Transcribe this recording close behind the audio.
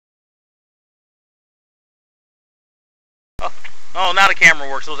Oh, now the camera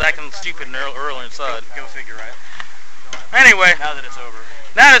works. It was acting stupid earlier inside. Go figure, right? Anyway. Now that it's over.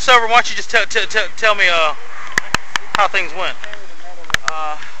 Now that it's over, why don't you just tell me how things went?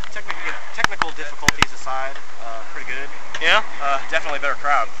 Technical difficulties aside, pretty good. Yeah? Definitely a better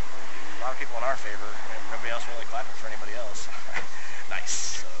crowd. A lot of people in our favor, and nobody else really clapping for anybody else.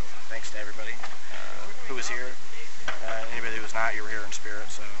 Nice. So, thanks to everybody who was here. Anybody who was not, you were here in spirit,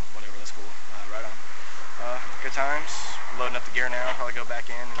 so whatever, that's cool. Right on. Good times. Loading up the gear now. Probably go back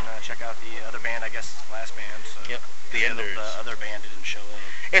in and check out the other band, I guess, last band. So yep. The Enders. The other band didn't show up.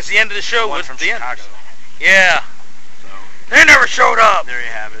 It's the end of the show with from the Chicago. Enders. Yeah. So they never showed up. There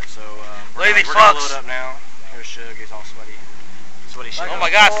you have it. So we're Lazy gonna fucks. load up now. Here's Shug. He's all sweaty. Sweaty shit. Like oh my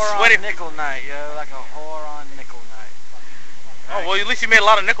God, sweaty. Nickel night, yo. Like a whore on nickel night. Oh well, at least you made a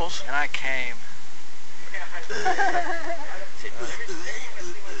lot of nickels. And I came.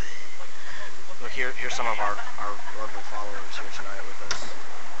 Look, here's some of our local followers here tonight with us.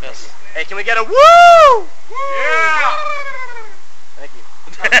 Yes. Hey, can we get a woo? Yeah! Thank you.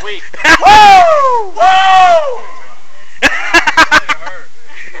 That was weak. Woo! Woo!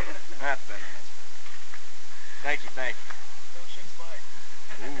 That's better. Thank you, thank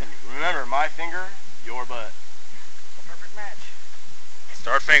you. Ooh, remember, my finger, your butt. Perfect match.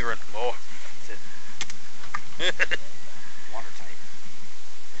 Start fingering, boy. That's it. Watertight.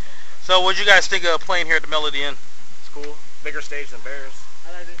 So, what'd you guys think of playing here at the Melody Inn? It's cool. Bigger stage than Bears.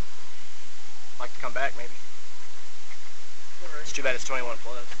 I liked it. Like to come back, maybe. It's too bad it's 21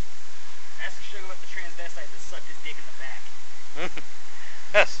 plus. Ask the sugar what the transvestite that sucked his dick in the back.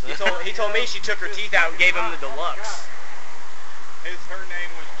 Yes. He told me she took her teeth out and gave him the deluxe. Her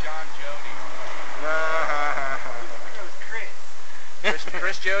name was John Jody. It was Chris.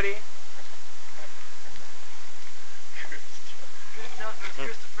 Chris Jody.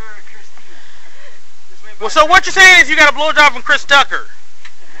 Christopher and Christina. Well, so what you're saying is you got a blowjob from Chris Tucker.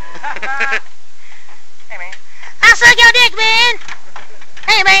 Hey, man. I suck your dick, man.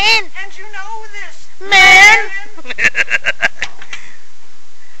 Hey, man. And you know this, Man.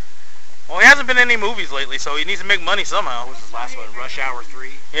 Well, he hasn't been in any movies lately, so he needs to make money somehow. What was his last one? Rush Hour 3?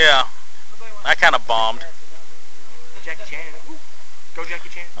 Yeah. That kind of bombed. Jackie Chan. Ooh. Go Jackie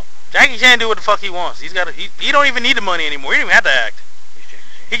Chan. Jackie Chan do what the fuck he wants. He don't even need the money anymore. He don't even have to act. He's Jackie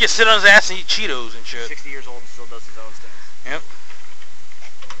Chan. He can sit on his ass and eat Cheetos and shit. 60 years old and still does his own stuff. Yep.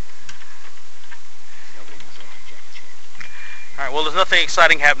 Nobody can say he's Jackie Chan. Alright, well, there's nothing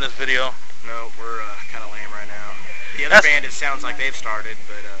exciting happening in this video. No, we're kind of lame right now. The other band, it sounds like they've started,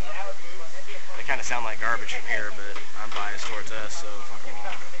 but they kind of sound like garbage from here, but I'm biased towards us, so fuck them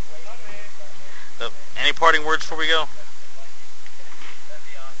all. Any parting words before we go?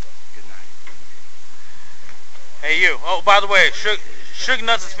 Good night. Hey, you. Oh, by the way, Suge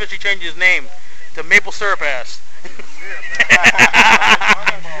Nuts is officially changing his name to Maple Syrup Ass.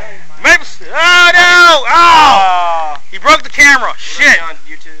 Maple. Oh, no! Oh! He broke the camera. Shit. On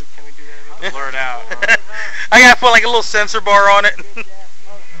YouTube, can we do that? We'll blur it out. I gotta put like a little censor bar on it.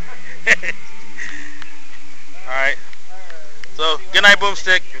 Alright. So, good night,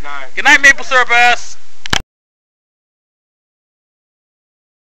 Boomstick. Good night. Good night, Maple Syrup Ass.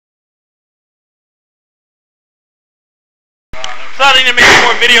 So I need to make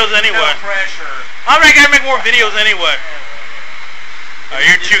more videos anyway. No pressure. I'm not gonna make more videos anyway.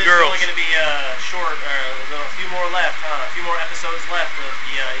 You're two girls. It's only going to be short. There's a few more left, huh? A few more episodes left of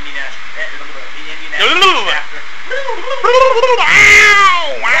the Indianapolis chapter.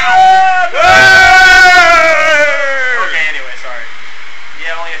 Okay, anyway, sorry.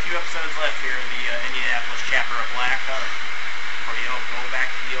 Yeah, only a few episodes left here of the Indianapolis chapter of Blak, huh? Or you don't go back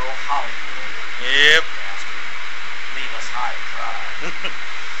to the old Hollywood. Yep. Bastard. Leave us high and dry.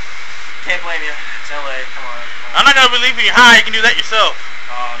 Can't blame you. It's LA. Come on. I'm not gonna be leaving you high. You can do that yourself.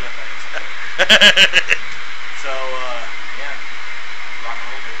 Oh, no thanks. So, yeah. Rock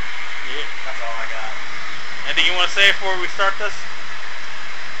and roll, baby. Yeah. That's all I got. Anything you want to say before we start this?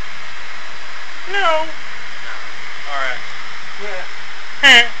 No. Alright.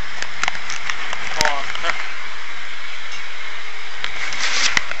 Yeah. Hold on.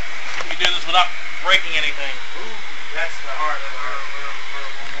 You can do this without breaking anything. Ooh, that's the heart of our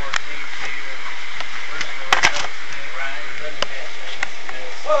one more thing to you.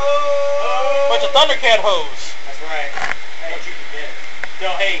 Whoa! Bunch of Thundercat hoes. That's right. Hey, you can get it.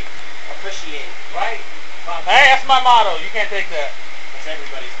 Don't hate, appreciate, right? Hey, that's my motto. You can't take that. That's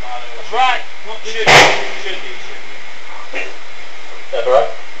everybody's motto. That's right. Should be. That's right.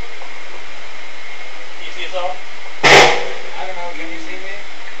 Can you see us all? I don't know, can you see me?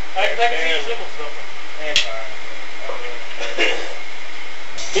 I can see your symbols though. That's alright.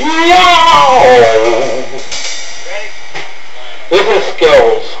 Wow! Ready? This is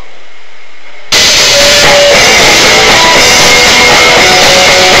skills.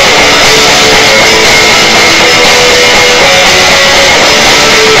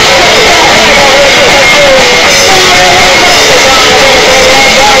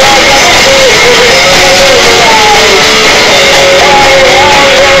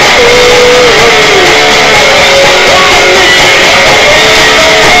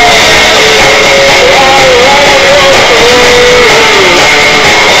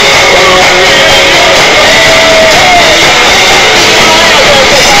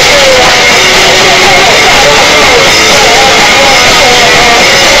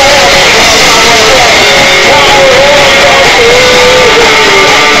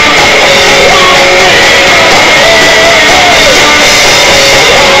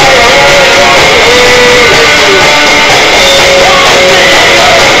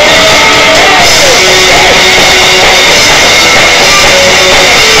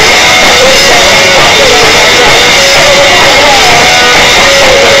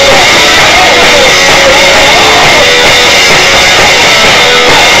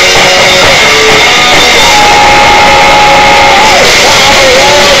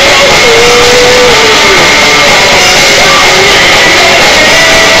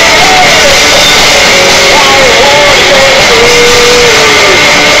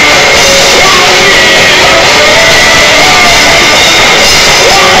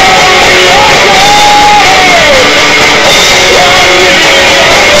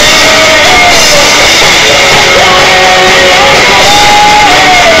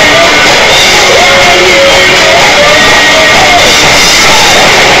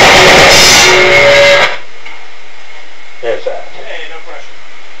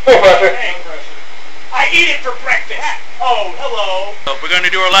 I eat it for breakfast. Oh, hello. We're going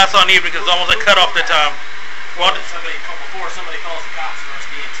to do our last song evening because it's almost like cut off the time. Well, Before somebody calls the cops for us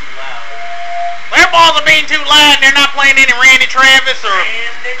being too loud. their balls are being too loud and they're not playing any Randy Travis or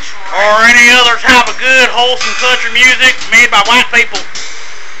any other type of good, wholesome country music made by white people.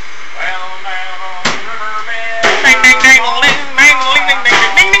 Well, now, Ding ding ding ding ding ding ding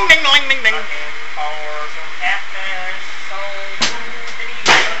ding ding ding ding ding ding ding.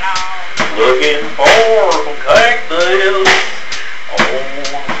 Looking for some cactus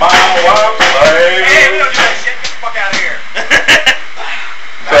on my wife's face. Hey, we don't do that shit. Get the fuck out of here.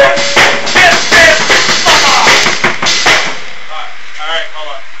 So, Fuck off. Alright, hold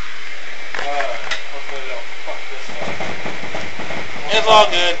on. Hopefully they'll fuck this up. it's all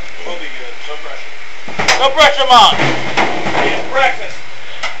good. We'll be good. No pressure. No pressure, Mom. It's breakfast.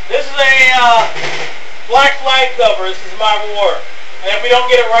 This is a Black Flag cover. This is My War. And if we don't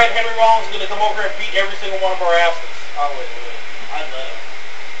get it right, Henry Rollins is going to come over here and beat every single one of our asses. Oh, wait. I'd let him.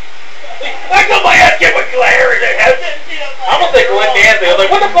 I got my ass kicked with clarity. I'm going to think Glenn Danzig. I was like,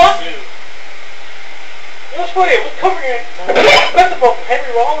 what the fuck? You know, it's funny. It was covering it. That's a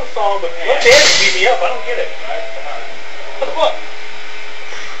Henry Rollins song, but Glenn Danzig beat me up. I don't get it. What the fuck?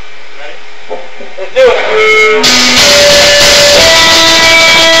 Ready? Let's do it.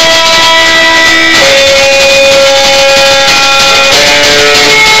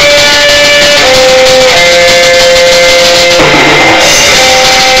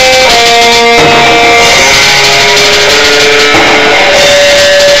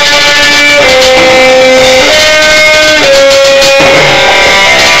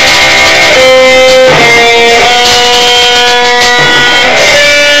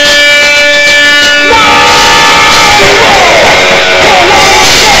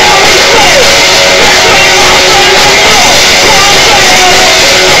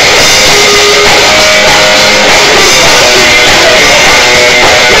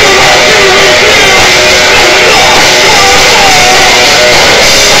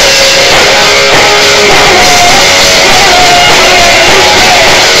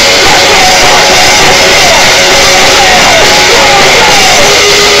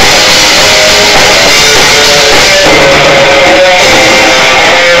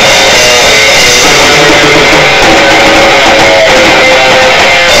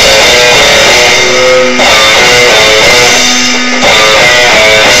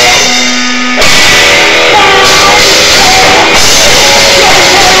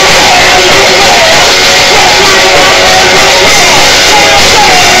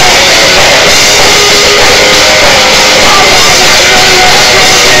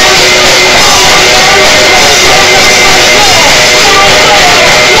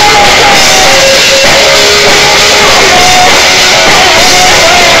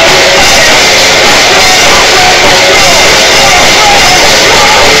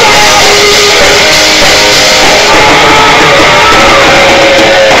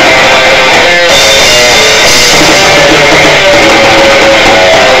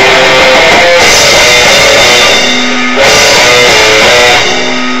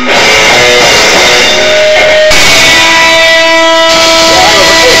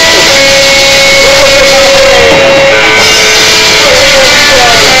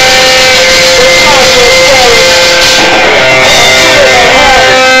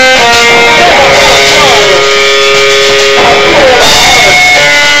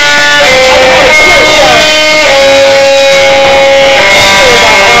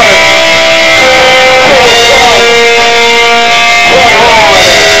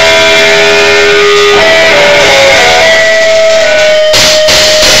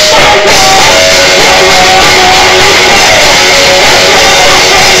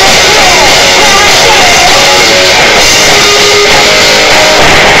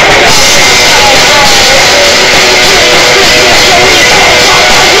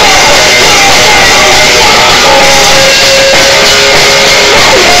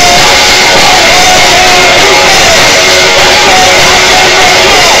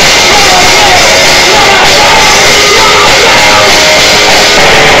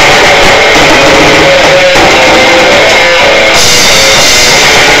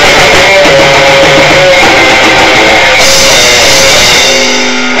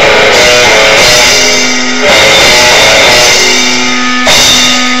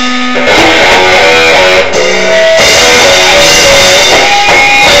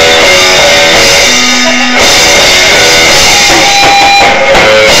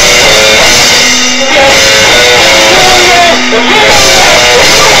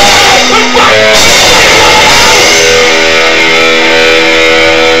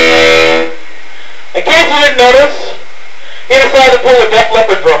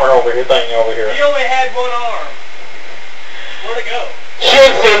 camera over here, thing over here. He only had one arm. Where'd it go?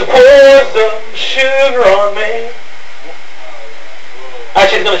 Sugar says, pour some sugar on me.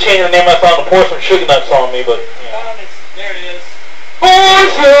 Actually, it's going to change the name of that song to Pour Some Sugar Nuts on Me, but, yeah. There it is. Pour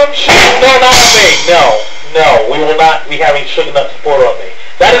some sugar... No, not on me. No. No, we will not be having sugar nuts poured on me.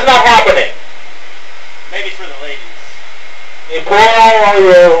 That is not happening. Maybe for the ladies. You pour all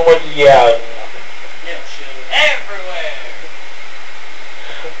your... Yeah. Yeah, sugar. Everywhere.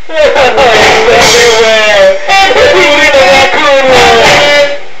 Everywhere. Even in the raccoon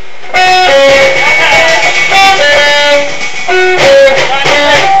world.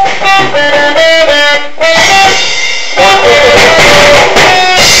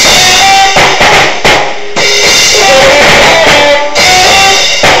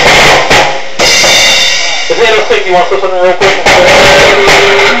 You want to slip something real quick?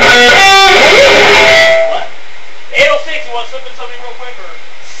 What? 806, you want to slip in something real quick or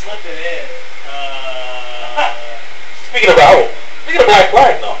slip it in? Speaking of album, speaking of Black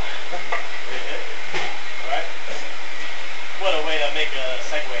Flag, no. Alright. What a way to make a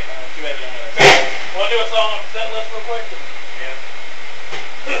segue. Too bad you don't know that. Want to do a song on the set list real quick? Yeah.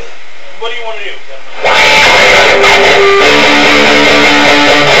 What do you want to do?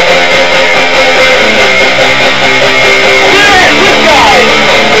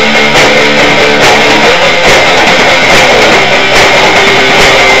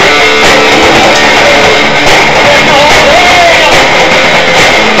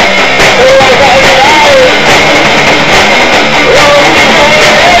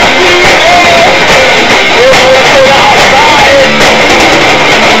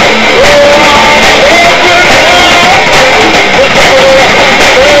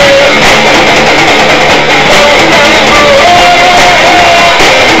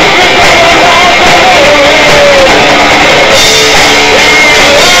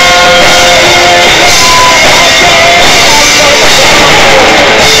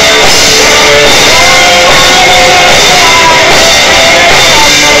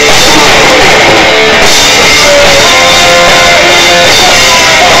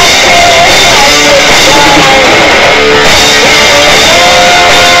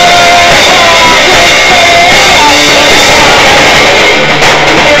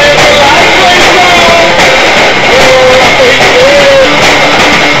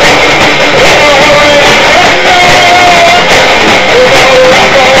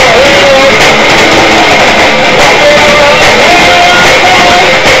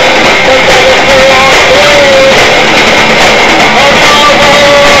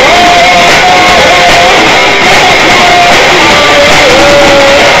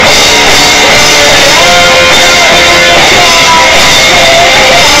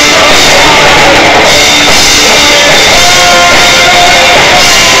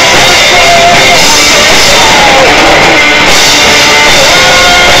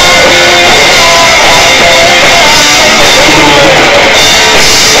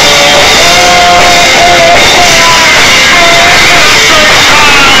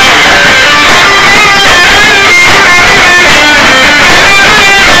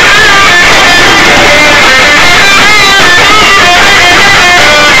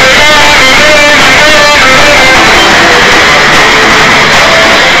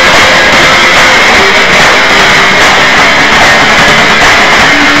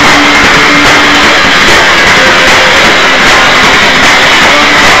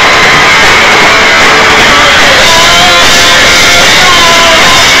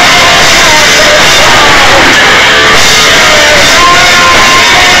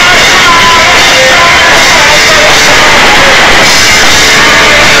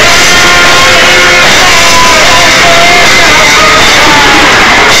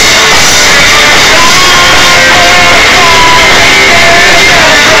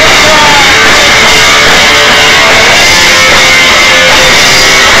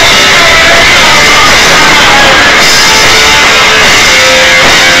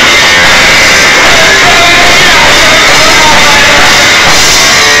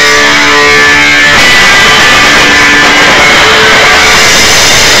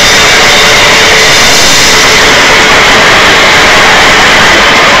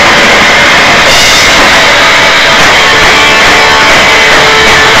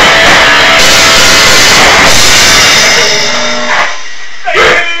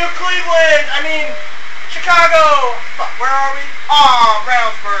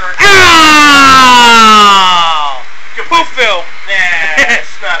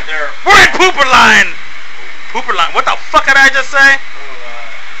 What the fuck did I just say?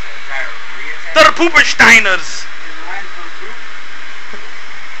 The Poopersteiners.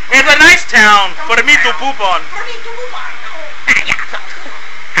 It's a nice town for me to poop on.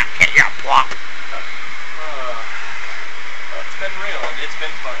 Yeah, plop. It's been real. It's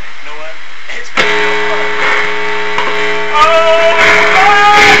been fun. You know what? It's been real fun.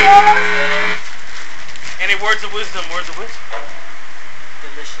 Any words of wisdom? Words of wisdom?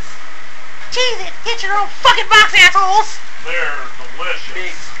 Delicious. Cheese it! Get your own fucking box, assholes! They're delicious.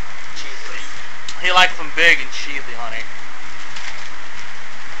 Big. Cheesy. He likes them big and cheesy, honey.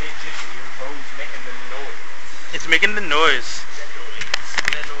 Hey, Gypsy, your phone's making the noise. It's making the noise.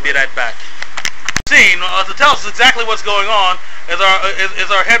 Be right back. Scene to tell us exactly what's going on is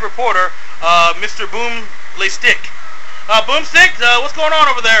our head reporter, Mr. Boomstick. Boomstick, what's going on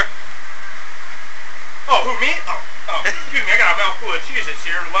over there? Oh, who, me? Oh, excuse me, I got a mouthful of Cheez-Its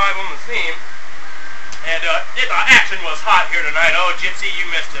here, live on the scene. And, the action was hot here tonight. Oh, Gypsy, you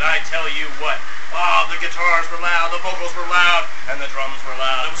missed it, I tell you what. Oh, the guitars were loud, the vocals were loud, and the drums were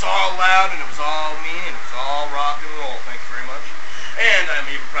loud. It was all loud, and it was all mean, and it was all rock and roll. Thank you very much. And I'm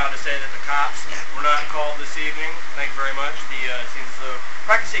even proud to say that the cops were not called this evening. Thank you very much. Seems as though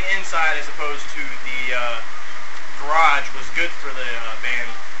practicing inside as opposed to the garage was good for the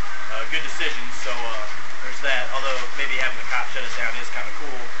band. Good decision. So there's that. Although maybe having the cops shut us down is kind of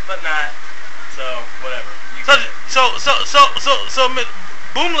cool, but not. So whatever. So,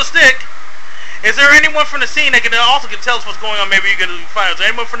 Boomstick. Is there anyone from the scene that can tell us what's going on? Maybe you can find out. Is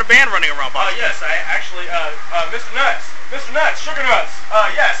there anyone from the band running around? Yes, I actually, Mr. Nuts, Sugar Nuts.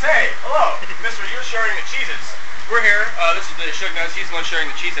 Yes, hey, hello, Mr. You're sharing the Cheez-Its. We're here. This is the Sugar Nuts. He's the one sharing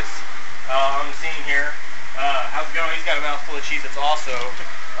the Cheez-Its on the scene here. How's it going? He's got a mouthful of Cheez-Its also.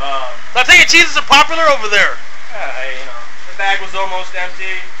 So I think Cheez-Its are popular over there. Hey, you know, the bag was almost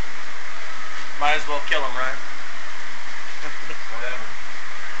empty. Might as well kill him, right? Whatever.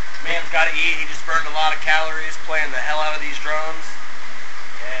 Man's got to eat. He just burned a lot of calories playing the hell out of these drums.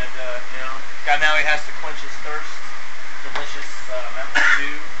 And, you know, now he has to quench his thirst. Delicious Mountain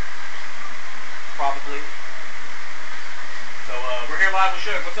Dew. Probably. So, we're here live with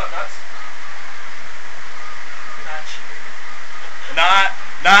Suge. What's up, Nuts? Not shit.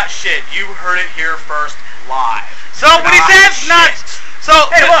 Not shit. You heard it here first live. So, when he says nuts. So,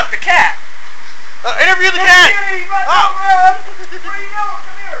 hey, look, the cat. Interview the cat. Kitty, where are you going?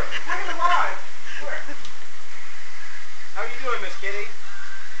 Come here. Bring it live. Where? How are you doing, Miss Kitty?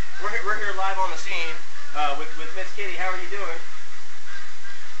 We're here live on the scene with Miss Kitty. How are you doing?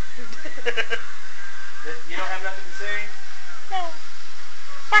 You don't have nothing to say? No.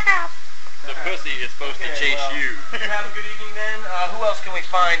 Fuck off. The pussy is supposed to chase you. You have a good evening then. Who else can we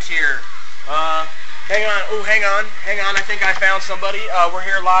find here? Hang on. Oh, hang on. I think I found somebody. We're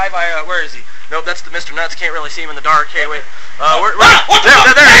here live. Where is he? Nope, that's the Mr. Nuts. Can't really see him in the dark. Hey, wait. There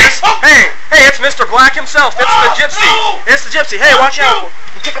he is. Hey, it's Mr. Blak himself. It's the Gypsy. It's the Gypsy. Hey, watch out.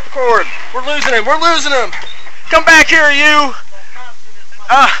 Pick up the cord. We're losing him. Come back here, you.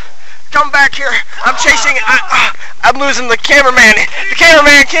 Come back here. I'm chasing. I'm losing the cameraman. The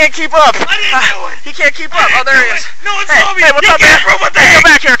cameraman can't keep up. He can't keep up. Oh, there he is. No, it's Hey, what's up, man? Hey,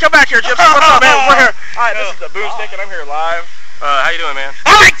 come back here, Gypsy. What's up, man? We're here. All right, this is the Boomstick, and I'm here live. How you doing, man?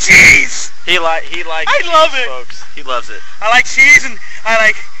 I like cheese. He likes I love cheese, it. folks. He loves it. I like cheese and I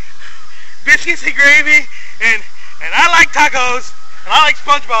like biscuits and gravy and I like tacos and I like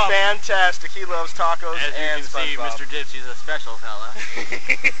SpongeBob. Fantastic. He loves tacos and SpongeBob. As you can see, Mr. Gypsy's a special fella.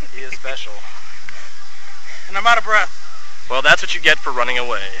 He is special. And I'm out of breath. Well, that's what you get for running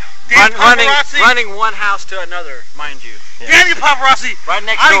away. Damn paparazzi. Running one house to another, mind you. Damn you, paparazzi. Right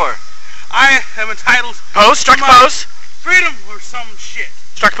next door. I am entitled Strike to a my pose. freedom or some shit.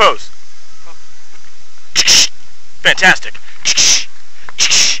 Strike a pose. Fantastic.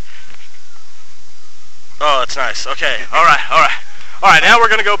 Oh, that's nice. Okay. All right. Now we're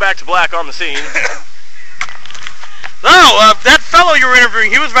gonna go back to Blak on the scene. Oh, that fellow you were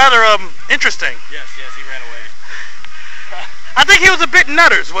interviewing, he was rather interesting. Yes, he ran away. I think he was a bit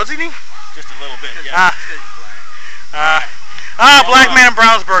nutters, wasn't he? Just a little bit. Yeah. Black man in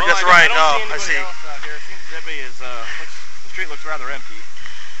Brownsburg. That's right. I see. Else out here. It seems everybody is. The street looks rather empty.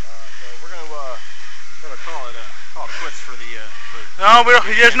 So we're gonna call it quits for the. No,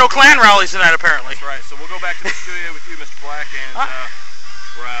 there's no Klan rallies tonight apparently. That's right. So we'll go back to the studio with you, Mr. Blak, and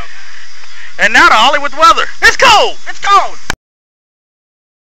we're out. And now to Hollywood weather. It's cold.